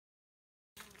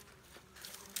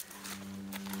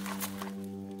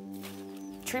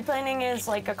Tree planting is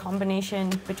like a combination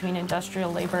between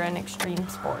industrial labor and extreme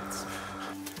sports.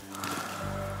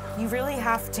 You really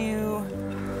have to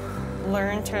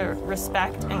learn to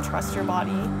respect and trust your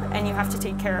body, and you have to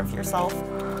take care of yourself.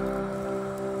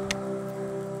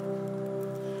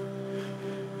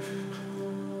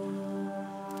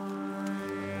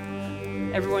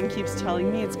 Everyone keeps telling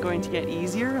me it's going to get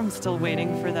easier. I'm still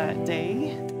waiting for that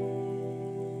day.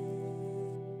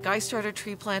 I started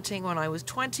tree planting when I was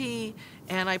 20,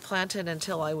 and I planted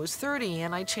until I was 30,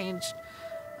 and I changed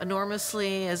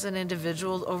enormously as an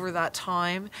individual over that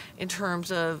time in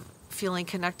terms of feeling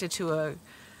connected to a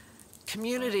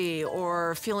community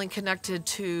or feeling connected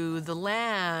to the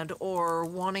land or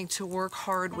wanting to work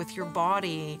hard with your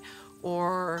body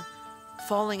or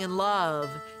falling in love.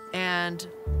 And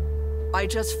I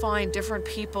just find different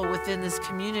people within this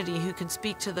community who can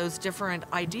speak to those different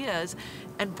ideas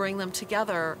and bring them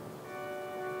together.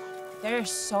 There are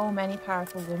so many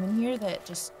powerful women here that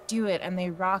just do it and they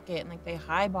rock it and like they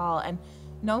highball, and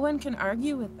no one can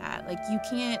argue with that. Like, you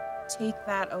can't take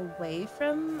that away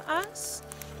from us.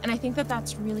 And I think that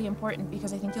that's really important,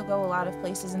 because I think you'll go a lot of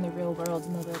places in the real world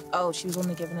and they'll be like, oh, she was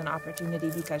only given an opportunity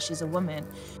because she's a woman.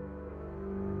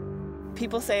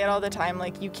 People say it all the time,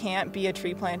 like, you can't be a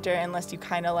tree planter unless you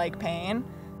kind of like pain.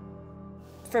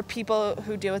 For people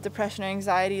who deal with depression or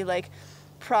anxiety, like,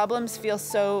 problems feel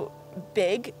so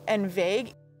big and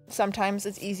vague. Sometimes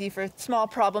it's easy for small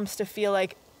problems to feel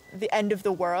like the end of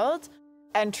the world.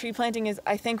 And tree planting is,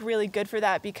 I think, really good for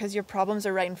that, because your problems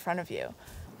are right in front of you.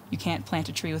 You can't plant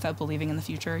a tree without believing in the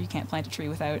future. You can't plant a tree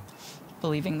without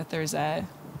believing that there's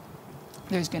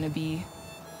going to be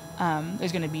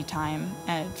time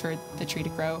for the tree to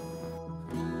grow.